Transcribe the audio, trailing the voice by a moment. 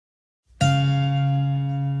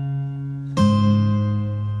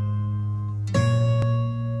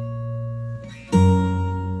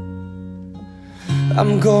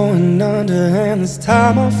I'm going under, and this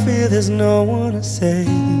time I feel there's no one to save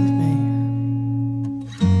me.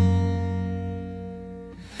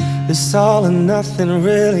 This all or nothing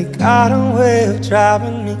really got a way of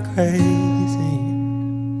driving me crazy.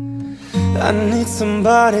 I need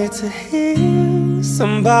somebody to hear,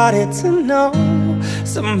 somebody to know,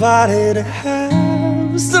 somebody to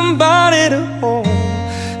have, somebody to hold.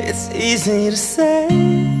 It's easy to say,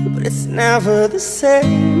 but it's never the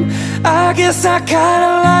same. I guess I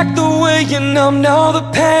kinda like the way you numbed all the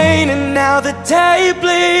pain. And now the day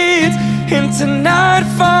bleeds into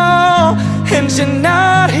nightfall, and you're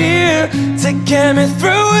not here to get me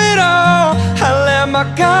through it all. I let my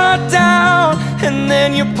guard down, and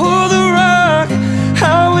then you pull the rug.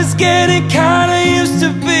 I was getting kinda used to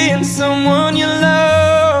being someone you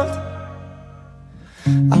loved.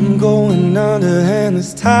 I'm going under, and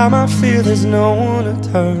this time I feel there's no one to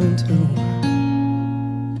turn to.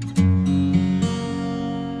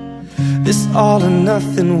 This all or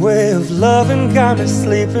nothing way of loving got me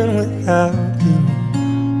sleeping without you.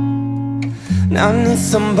 Now I need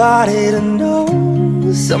somebody to know,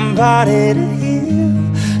 somebody to hear,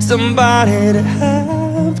 somebody to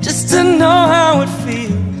have, just to know how it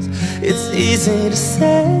feels. It's easy to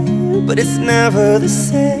say, but it's never the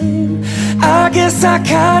same. I guess I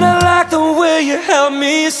kinda like the way you helped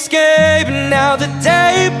me escape. And now the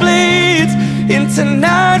day bleeds into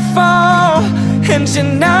nightfall, and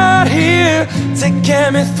you're not here to get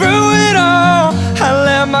me through it all. I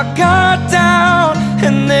let my guard down,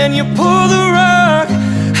 and then you pull the rug.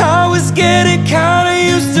 I was getting kinda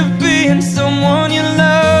used to being someone you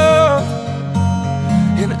love.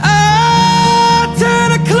 And I tend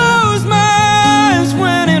to close my eyes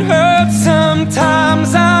when it hurts. Sometimes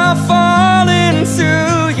I fall into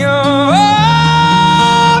your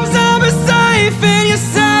arms. I'll be safe in your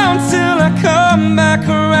sound till I come back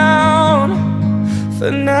around.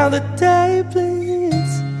 For now the day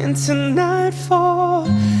bleeds into nightfall,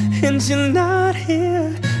 and you're not here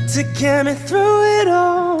to get me through it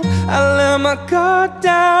all. I let my guard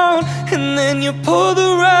down, and then you pull the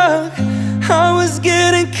rug. I was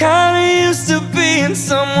getting kinda used to being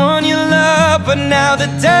someone you love. But now the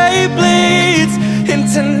day bleeds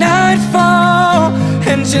into nightfall,